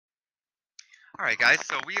All right, guys,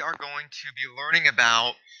 so we are going to be learning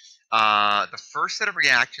about the first set of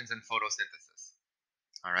reactions in photosynthesis.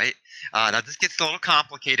 All right, now this gets a little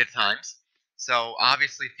complicated at times, so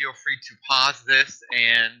obviously feel free to pause this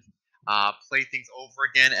and play things over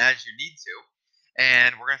again as you need to.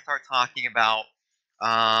 And we're going to start talking about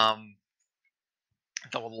um,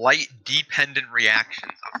 the light-dependent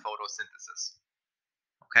reactions of photosynthesis.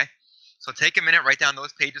 Okay, so take a minute, write down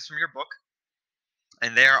those pages from your book.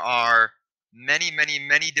 And there are many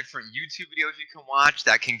different YouTube videos you can watch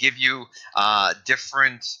that can give you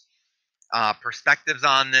different perspectives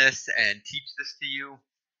on this and teach this to you.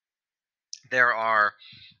 There are,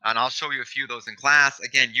 and I'll show you a few of those in class.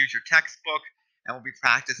 Again, use your textbook, and we'll be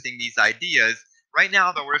practicing these ideas. Right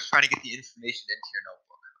now, though, we're just trying to get the information into your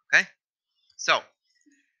notebook, okay? So,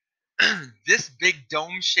 this big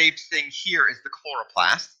dome-shaped thing here is the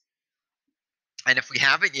chloroplast. And if we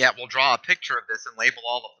haven't yet, we'll draw a picture of this and label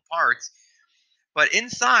all of the parts. But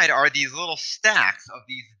inside are these little stacks of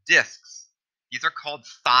these discs. These are called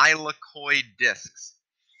thylakoid discs.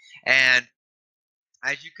 And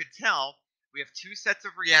as you could tell, we have two sets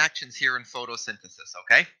of reactions here in photosynthesis,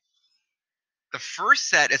 okay? The first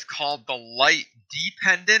set is called the light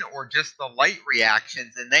dependent or just the light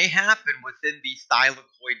reactions, and they happen within these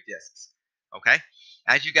thylakoid discs, okay?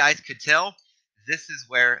 As you guys could tell, this is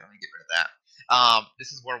where, let me get rid of that.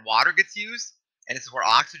 This is where water gets used, and this is where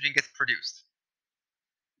oxygen gets produced.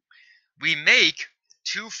 We make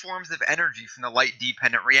two forms of energy from the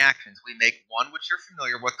light-dependent reactions. We make one, which you're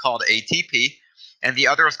familiar with, called ATP, and the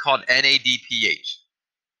other is called NADPH.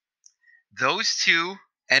 Those two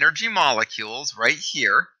energy molecules right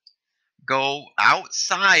here go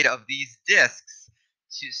outside of these discs,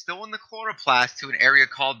 still in the chloroplast, to an area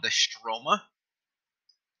called the stroma,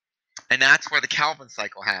 and that's where the Calvin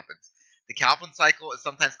cycle happens. The Calvin cycle is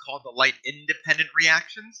sometimes called the light-independent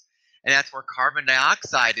reactions, and that's where carbon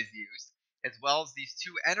dioxide is used, as well as these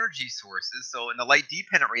two energy sources. So in the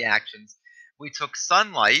light-dependent reactions, we took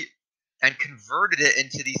sunlight and converted it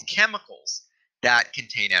into these chemicals that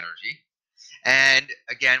contain energy. And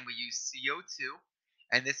again, we use CO2,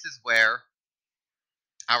 and this is where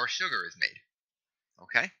our sugar is made.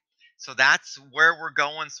 Okay? So that's where we're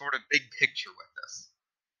going, sort of big picture with this.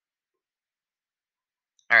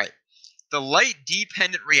 All right. The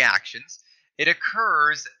light-dependent reactions, it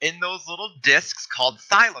occurs in those little discs called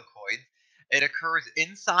thylakoids. It occurs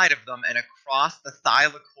inside of them and across the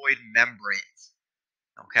thylakoid membranes.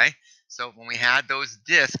 Okay? So when we had those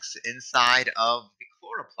discs inside of the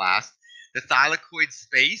chloroplast, the thylakoid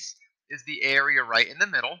space is the area right in the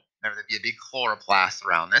middle. Remember, there'd be a big chloroplast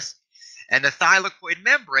around this. And the thylakoid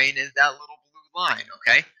membrane is that little blue line,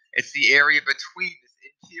 okay? It's the area between this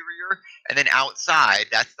interior and then outside.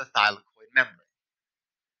 That's the thylakoid membrane.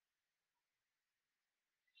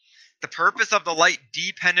 The purpose of the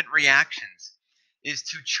light-dependent reactions is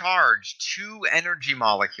to charge two energy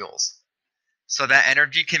molecules so that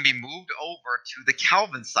energy can be moved over to the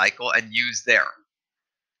Calvin cycle and used there.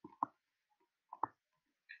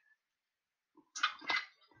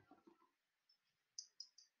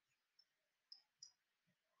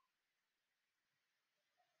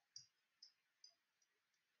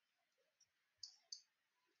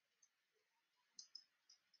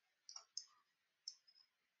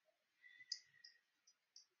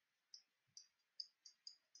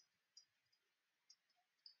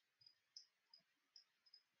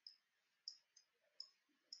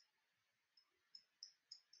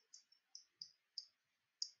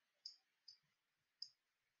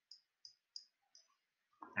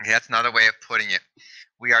 Okay, that's another way of putting it.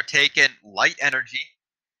 We are taking light energy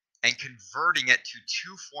and converting it to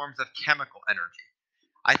two forms of chemical energy.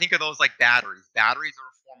 I think of those like batteries. Batteries are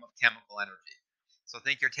a form of chemical energy. So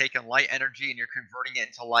think you're taking light energy and you're converting it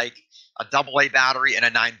into like a AA battery and a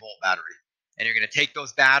 9-volt battery. And you're going to take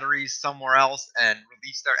those batteries somewhere else and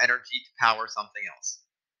release their energy to power something else.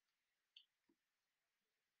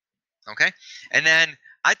 Okay? And then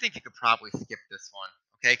I think you could probably skip this one,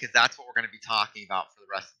 okay? Because that's what we're going to be talking about for the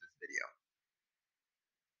rest of this video.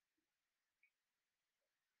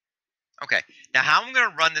 Okay, now how I'm going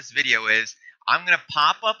to run this video is I'm going to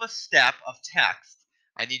pop up a step of text.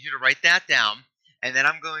 I need you to write that down. And then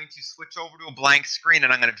I'm going to switch over to a blank screen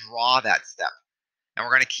and I'm going to draw that step. And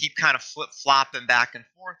we're going to keep kind of flip-flopping back and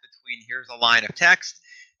forth between here's a line of text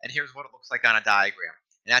and here's what it looks like on a diagram.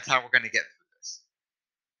 And that's how we're going to get through this.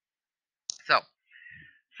 So,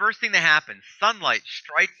 first thing that happens, sunlight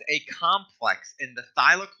strikes a complex in the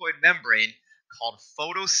thylakoid membrane called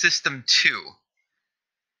photosystem 2.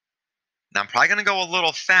 Now, I'm probably going to go a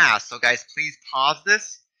little fast, so guys, please pause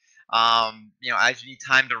this, as you need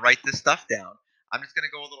time to write this stuff down. I'm just going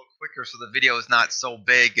to go a little quicker so the video is not so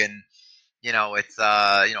big and, it's,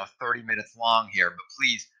 30 minutes long here. But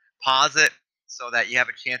please pause it so that you have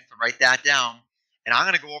a chance to write that down. And I'm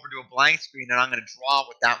going to go over to a blank screen and I'm going to draw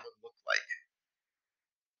what that would look like.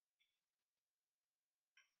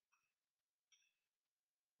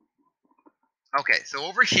 Okay, so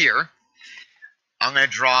over here, I'm going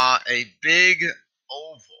to draw a big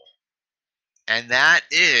oval. And that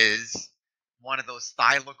is one of those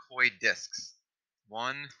thylakoid discs.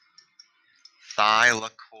 One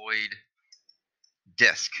thylakoid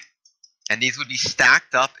disc. And these would be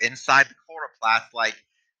stacked up inside the chloroplast like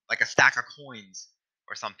a stack of coins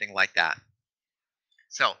or something like that.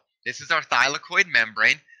 So this is our thylakoid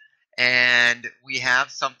membrane. And we have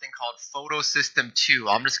something called photosystem 2.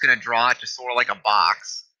 I'm just going to draw it just sort of like a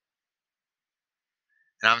box.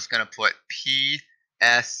 And I'm just going to put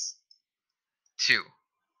PS2.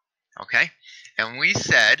 Okay? And we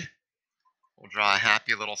said, we'll draw a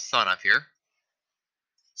happy little sun up here.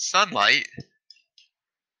 Sunlight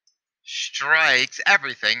strikes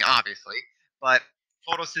everything, obviously, but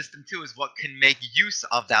photosystem 2 is what can make use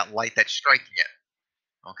of that light that's striking it.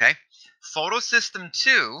 Okay? Photosystem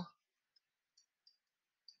 2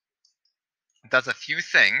 does a few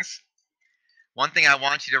things. One thing I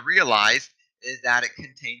want you to realize is that it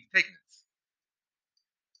contains pigments.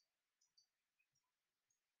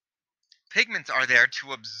 Pigments are there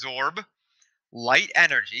to absorb light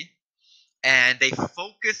energy, and they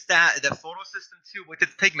focus the photosystem 2 with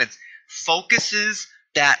its pigments focuses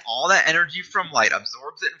all that energy from light,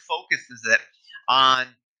 absorbs it and focuses it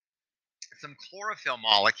on some chlorophyll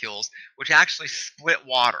molecules which actually split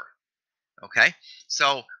water. Okay,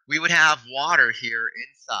 so we would have water here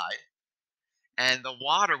inside, and the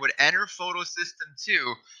water would enter photosystem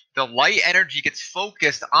 2. The light energy gets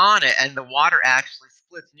focused on it, and the water actually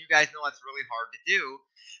splits. And you guys know that's really hard to do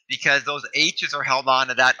because those H's are held on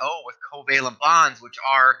to that O with covalent bonds, which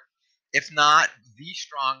are, if not the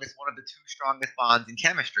strongest, one of the two strongest bonds in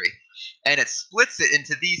chemistry. And it splits it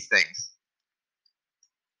into these things.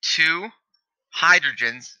 Two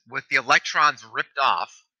hydrogens with the electrons ripped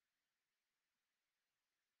off.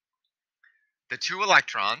 The two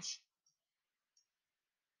electrons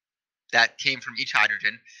that came from each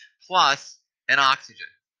hydrogen plus an oxygen.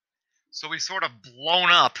 So we've sort of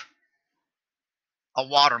blown up a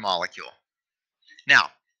water molecule.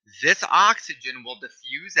 Now, this oxygen will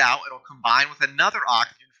diffuse out. It'll combine with another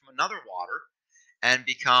oxygen from another water and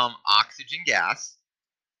become oxygen gas.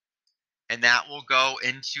 And that will go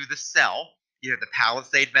into the cell, either the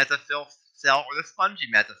palisade mesophyll cell or the spongy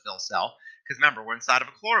mesophyll cell. Because remember, we're inside of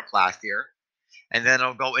a chloroplast here. And then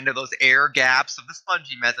it'll go into those air gaps of the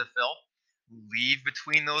spongy mesophyll, leave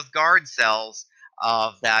between those guard cells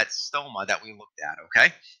of that stoma that we looked at,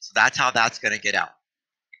 okay? So that's how that's going to get out.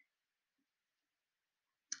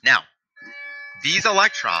 Now, these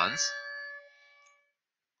electrons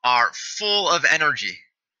are full of energy.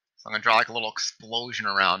 So I'm going to draw like a little explosion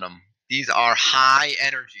around them. These are high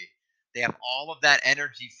energy. They have all of that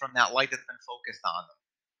energy from that light that's been focused on them,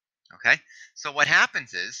 okay? So what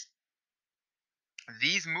happens is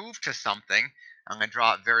these move to something, I'm going to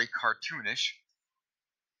draw it very cartoonish,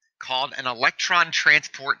 called an electron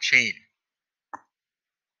transport chain.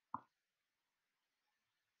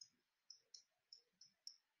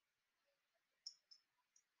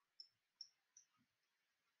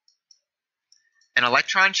 An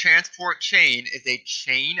electron transport chain is a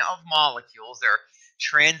chain of molecules. They're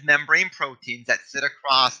transmembrane proteins that sit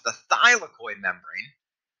across the thylakoid membrane,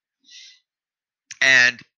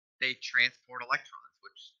 and they transport electrons,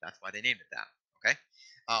 which that's why they named it that. Okay,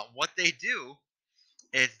 what they do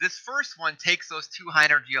is this first one takes those two high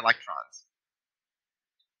energy electrons,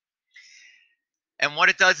 and what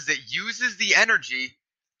it does is it uses the energy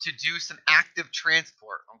to do some active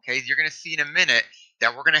transport. Okay, you're going to see in a minute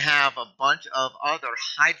that we're going to have a bunch of other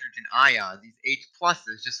hydrogen ions, these H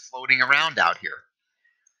pluses, just floating around out here.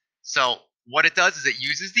 So what it does is it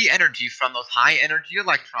uses the energy from those high energy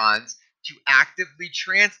electrons to actively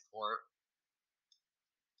transport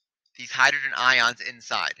these hydrogen ions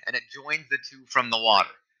inside, and it joins the two from the water.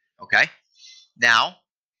 Okay, now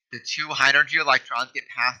the two high energy electrons get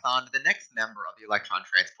passed on to the next member of the electron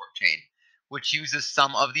transport chain, which uses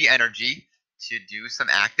some of the energy to do some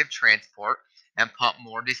active transport and pump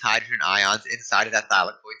more of these hydrogen ions inside of that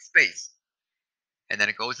thylakoid space. And then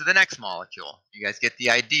it goes to the next molecule. You guys get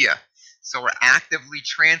the idea. So we're actively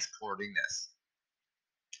transporting this.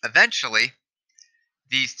 Eventually,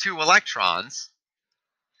 these two electrons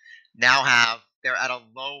now they're at a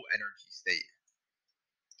low energy state.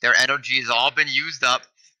 Their energy has all been used up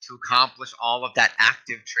to accomplish all of that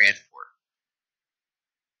active transport.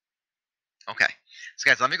 Okay, So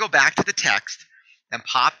guys, let me go back to the text and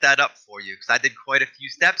pop that up for you because I did quite a few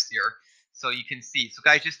steps here so you can see. So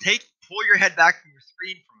guys, just pull your head back from your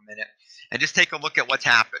screen for a minute and just take a look at what's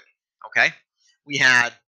happened, okay? We had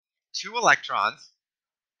 2 electrons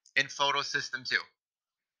in photosystem 2.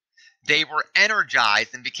 They were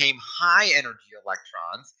energized and became high energy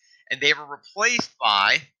electrons, and they were replaced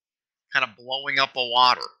by kind of blowing up a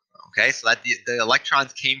water, okay? So that the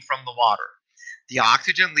electrons came from the water. The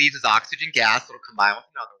oxygen leaves as oxygen gas, it'll combine with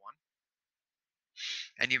another one.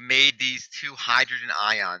 And you made these 2 hydrogen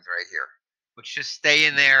ions right here, which just stay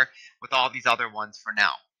in there with all these other ones for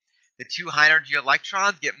now. The 2 high energy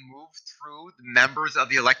electrons get moved through the members of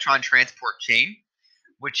the electron transport chain,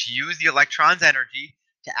 which use the electron's energy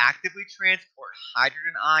to actively transport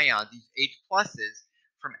hydrogen ions, these H pluses,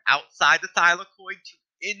 from outside the thylakoid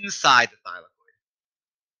to inside the thylakoid.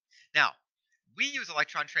 Now, we use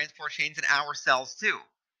electron transport chains in our cells too.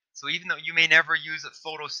 So even though you may never use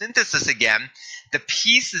photosynthesis again, the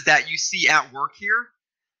pieces that you see at work here,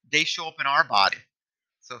 they show up in our body.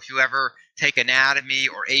 So if you ever take anatomy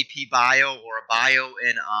or AP bio or a bio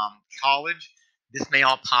in college, this may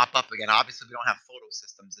all pop up again. Obviously, we don't have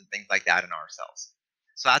photosystems and things like that in our cells.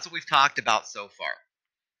 So that's what we've talked about so far.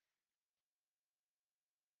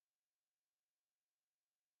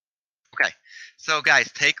 Okay, so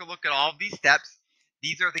guys, take a look at all of these steps.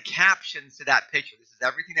 These are the captions to that picture. This is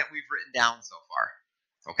everything that we've written down so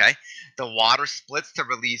far. Okay, the water splits to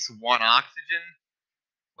release 1 oxygen.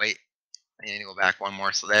 Wait, I need to go back one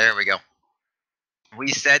more. So there we go. We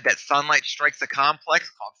said that sunlight strikes a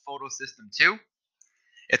complex called photosystem 2.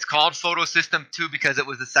 It's called photosystem 2 because it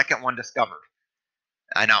was the second one discovered.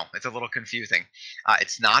 I know, it's a little confusing.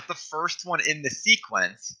 It's not the first one in the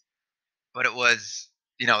sequence, but it was,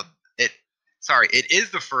 it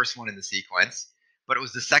is the first one in the sequence, but it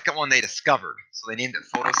was the second one they discovered. So they named it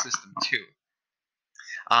photosystem 2.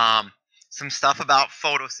 Some stuff about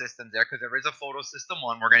photosystems there, because there is a photosystem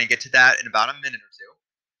 1. We're going to get to that in about a minute or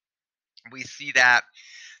two. We see that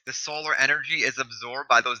the solar energy is absorbed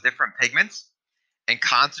by those different pigments and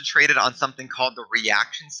concentrated on something called the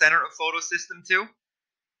reaction center of photosystem 2.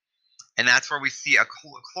 And that's where we see a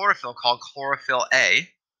chlorophyll called chlorophyll A.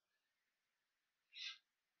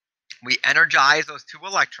 We energize those 2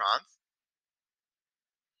 electrons.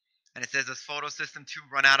 And it says, does photosystem 2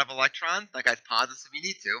 run out of electrons? Like, guys, pause this if you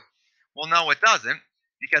need to. Well, no, it doesn't.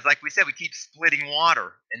 Because like we said, we keep splitting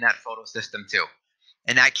water in that photosystem 2.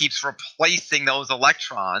 And that keeps replacing those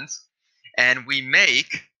electrons. And we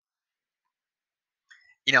make,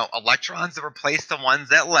 electrons to replace the ones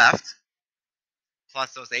that left,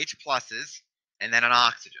 plus those H pluses, and then an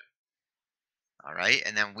oxygen. All right,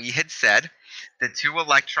 and then we had said the 2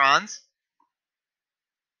 electrons,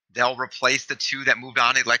 they'll replace the 2 that moved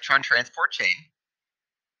on the electron transport chain.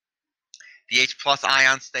 The H plus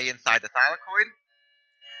ions stay inside the thylakoid.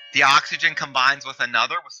 The oxygen combines with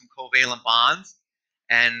another with some covalent bonds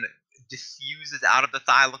and diffuses out of the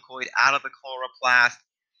thylakoid, out of the chloroplast,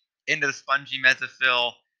 into the spongy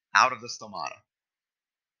mesophyll, out of the stomata.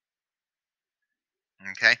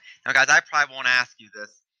 Okay, now guys, I probably won't ask you this,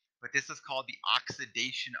 but this is called the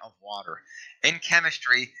oxidation of water. In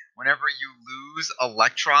chemistry, whenever you lose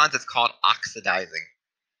electrons, it's called oxidizing.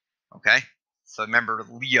 Okay, so remember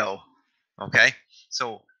Leo. Okay,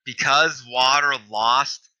 so because water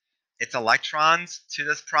lost its electrons to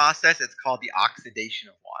this process, it's called the oxidation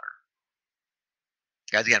of water.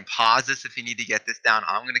 Guys, again, pause this if you need to get this down.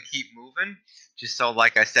 I'm going to keep moving, just so,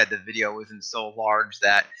 like I said, the video isn't so large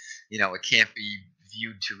that, it can't be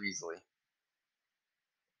viewed too easily.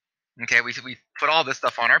 Okay, we put all this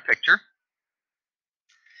stuff on our picture.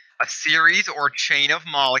 A series or chain of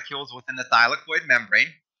molecules within the thylakoid membrane,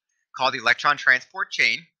 called the electron transport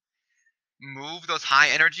chain, move those high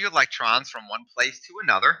energy electrons from one place to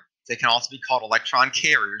another. They can also be called electron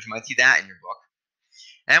carriers. You might see that in your book.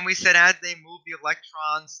 And we said as they move the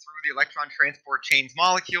electrons through the electron transport chain's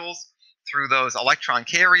molecules, through those electron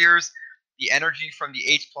carriers, the energy from the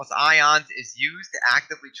H plus ions is used to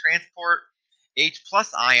actively transport H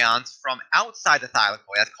plus ions from outside the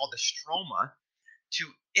thylakoid, that's called the stroma, to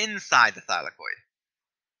inside the thylakoid.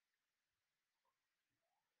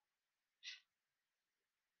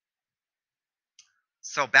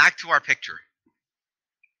 So back to our picture.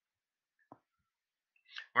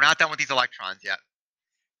 We're not done with these electrons yet.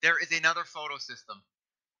 There is another photosystem.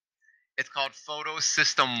 It's called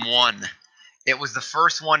photosystem 1. It was the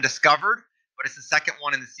first one discovered, but it's the second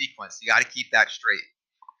one in the sequence. You got to keep that straight.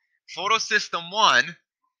 Photosystem 1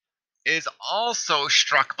 is also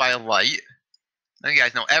struck by light. Now you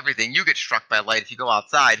guys know everything. You get struck by light if you go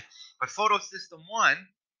outside. But photosystem 1,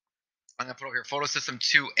 I'm going to put over here photosystem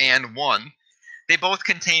 2 and 1, they both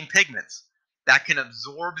contain pigments that can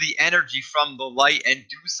absorb the energy from the light and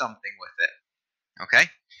do something with it. Okay?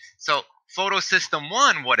 So photosystem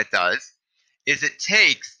 1, what it does is it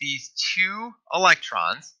takes these two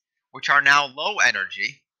electrons, which are now low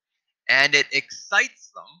energy, and it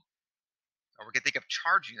excites them, or we can think of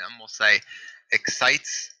charging them, we'll say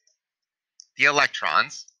excites the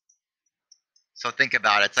electrons. So think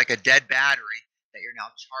about it, it's like a dead battery that you're now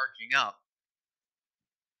charging up.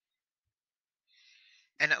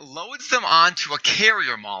 And it loads them onto a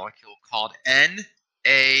carrier molecule called NADP+.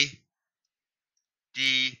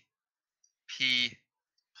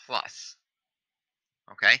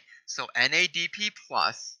 Okay, so NADP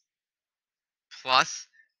plus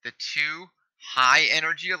the two high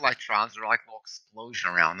energy electrons, they're like a little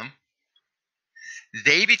explosion around them,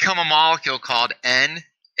 they become a molecule called NADPH.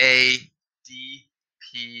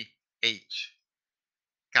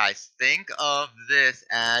 Guys, think of this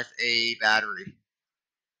as a battery.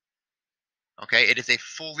 Okay, it is a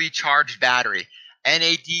fully charged battery.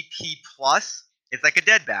 NADP plus is like a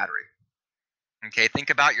dead battery. Okay,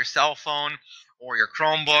 think about your cell phone or your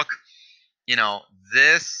Chromebook. You know,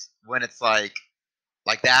 this, when it's like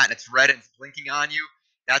that and it's red and it's blinking on you,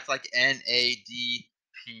 that's like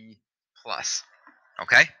NADP plus.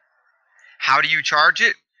 Okay? How do you charge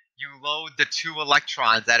it? You load the two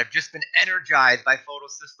electrons that have just been energized by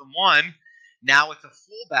photosystem 1. Now it's a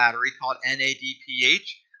full battery called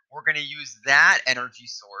NADPH. We're going to use that energy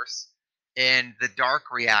source in the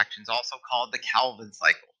dark reactions, also called the Kelvin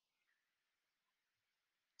cycle.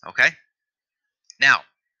 Okay? Now,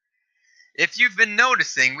 if you've been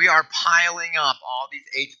noticing, we are piling up all these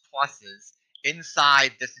H pluses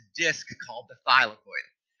inside this disk called the thylakoid.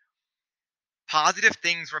 Positive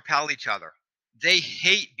things repel each other. They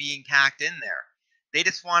hate being packed in there. They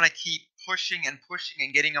just want to keep pushing and pushing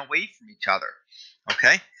and getting away from each other.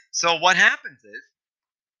 Okay? So what happens is,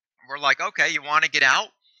 we're like, okay, you want to get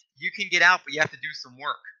out? You can get out, but you have to do some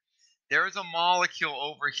work. There is a molecule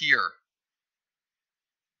over here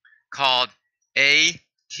called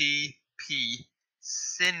ATP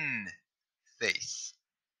synthase.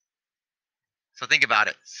 So think about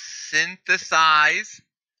it. Synthesize.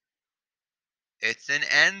 It's an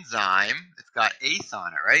enzyme. It's got ACE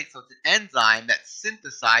on it, right? So it's an enzyme that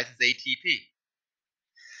synthesizes ATP.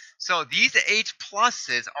 So these H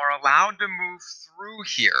pluses are allowed to move through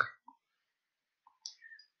here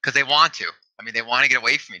because they want to. I mean, they want to get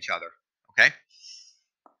away from each other, okay?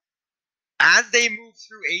 As they move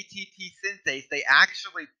through ATP synthase, they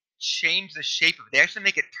actually change the shape of it. They actually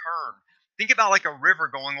make it turn. Think about like a river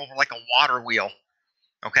going over like a water wheel,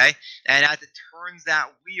 okay? And as it turns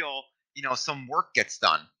that wheel, you know, some work gets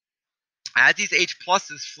done. As these H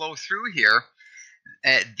pluses flow through here,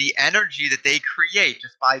 the energy that they create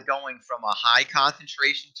just by going from a high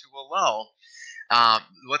concentration to a low,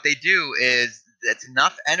 what they do is it's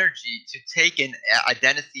enough energy to take an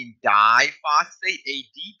adenosine diphosphate,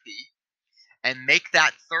 ADP, and make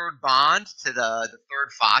that third bond to the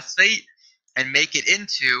third phosphate and make it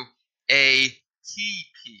into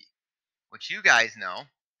ATP, which you guys know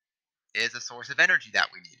is a source of energy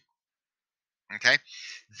that we need. Okay?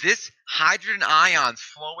 This hydrogen ions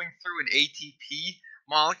flowing through an ATP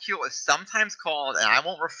molecule is sometimes called, and I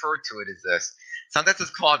won't refer to it as this, sometimes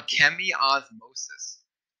it's called chemiosmosis.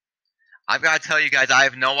 I've got to tell you guys, I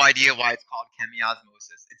have no idea why it's called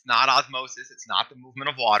chemiosmosis. It's not osmosis. It's not the movement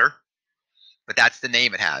of water. But that's the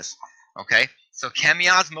name it has. Okay? So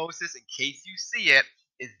chemiosmosis, in case you see it,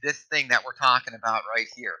 is this thing that we're talking about right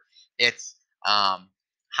here. It's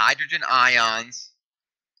hydrogen ions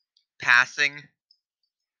passing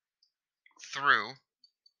through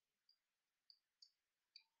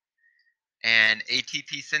an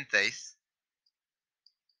ATP synthase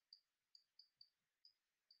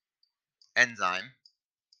enzyme.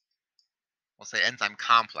 We'll say enzyme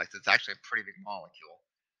complex. It's actually a pretty big molecule.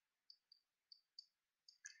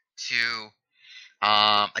 To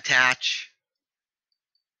attach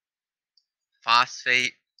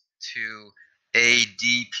phosphate to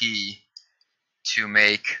ADP to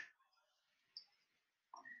make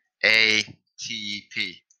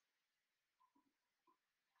ATP.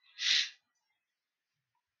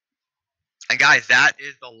 And guys, that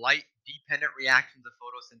is the light-dependent reactions of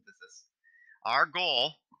photosynthesis. Our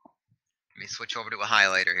goal, let me switch over to a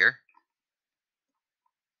highlighter here.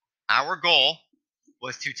 Our goal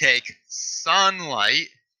was to take sunlight,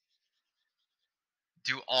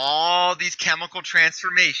 do all these chemical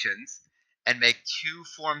transformations, and make two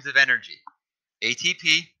forms of energy,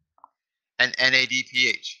 ATP and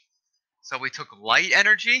NADPH. So we took light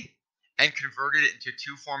energy and converted it into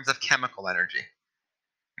two forms of chemical energy.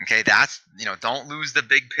 Okay, that's, don't lose the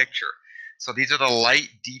big picture. So these are the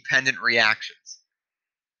light-dependent reactions.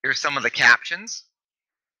 Here's some of the captions.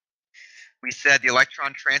 We said the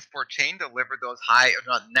electron transport chain delivered those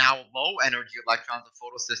now low-energy electrons to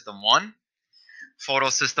photosystem 1.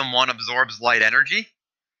 Photosystem 1 absorbs light energy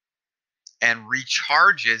and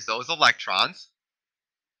recharges those electrons.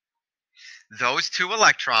 Those 2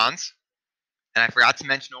 electrons, and I forgot to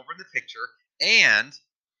mention over in the picture, and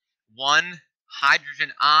 1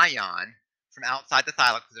 hydrogen ion from outside the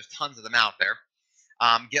thylakoid, because there's tons of them out there,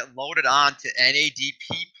 get loaded onto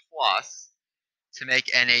NADP plus to make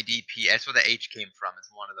NADP. That's where the H came from.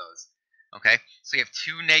 It's one of those. Okay, so you have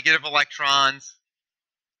 2 negative electrons,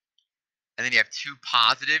 and then you have 2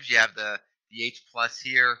 positives. You have the H plus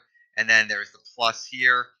here, and then there's the plus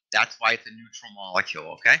here. That's why it's a neutral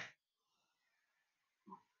molecule, okay?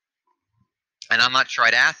 And I'm not sure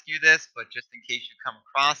I'd ask you this, but just in case you come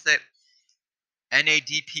across it,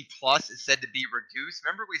 NADP plus is said to be reduced.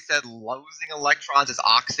 Remember we said losing electrons is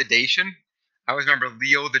oxidation? I always remember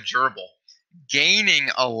Leo the gerbil. Gaining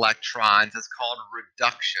electrons is called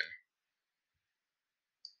reduction.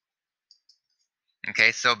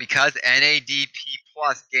 Okay, so because NADP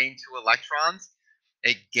plus gained 2 electrons,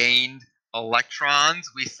 it gained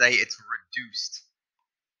electrons, we say it's reduced.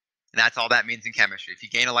 And that's all that means in chemistry. If you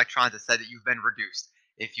gain electrons, it said that you've been reduced.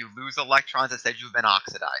 If you lose electrons, it said you've been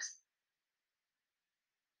oxidized.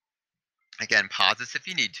 Again, pause this if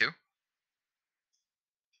you need to.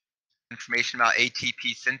 Information about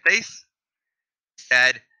ATP synthase.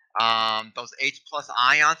 Said those H plus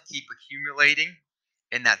ions keep accumulating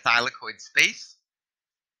in that thylakoid space.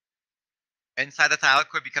 Inside the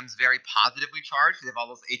thylakoid becomes very positively charged. You have all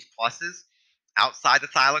those H pluses. Outside the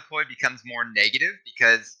thylakoid becomes more negative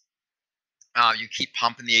because you keep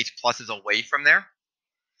pumping the H pluses away from there.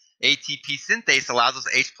 ATP synthase allows those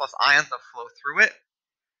H plus ions to flow through it,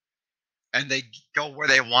 and they go where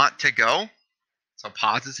they want to go. So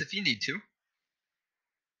pause this if you need to.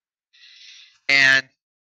 And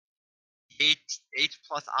H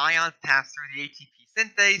plus ions pass through the ATP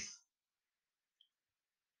synthase.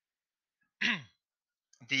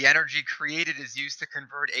 The energy created is used to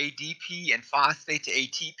convert ADP and phosphate to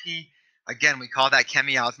ATP. Again, we call that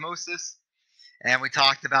chemiosmosis. And we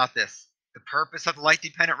talked about this. The purpose of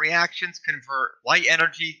light-dependent reactions convert light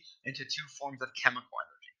energy into 2 forms of chemical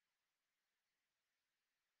energy.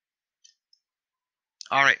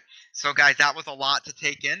 All right. So, guys, that was a lot to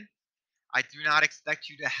take in. I do not expect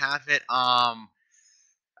you to have it. I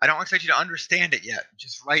don't expect you to understand it yet.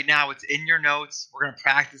 Just right now, it's in your notes. We're going to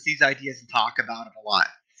practice these ideas and talk about it a lot.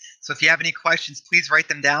 So if you have any questions, please write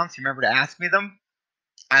them down. So remember to ask me them.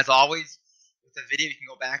 As always, with the video, you can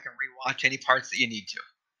go back and rewatch any parts that you need to.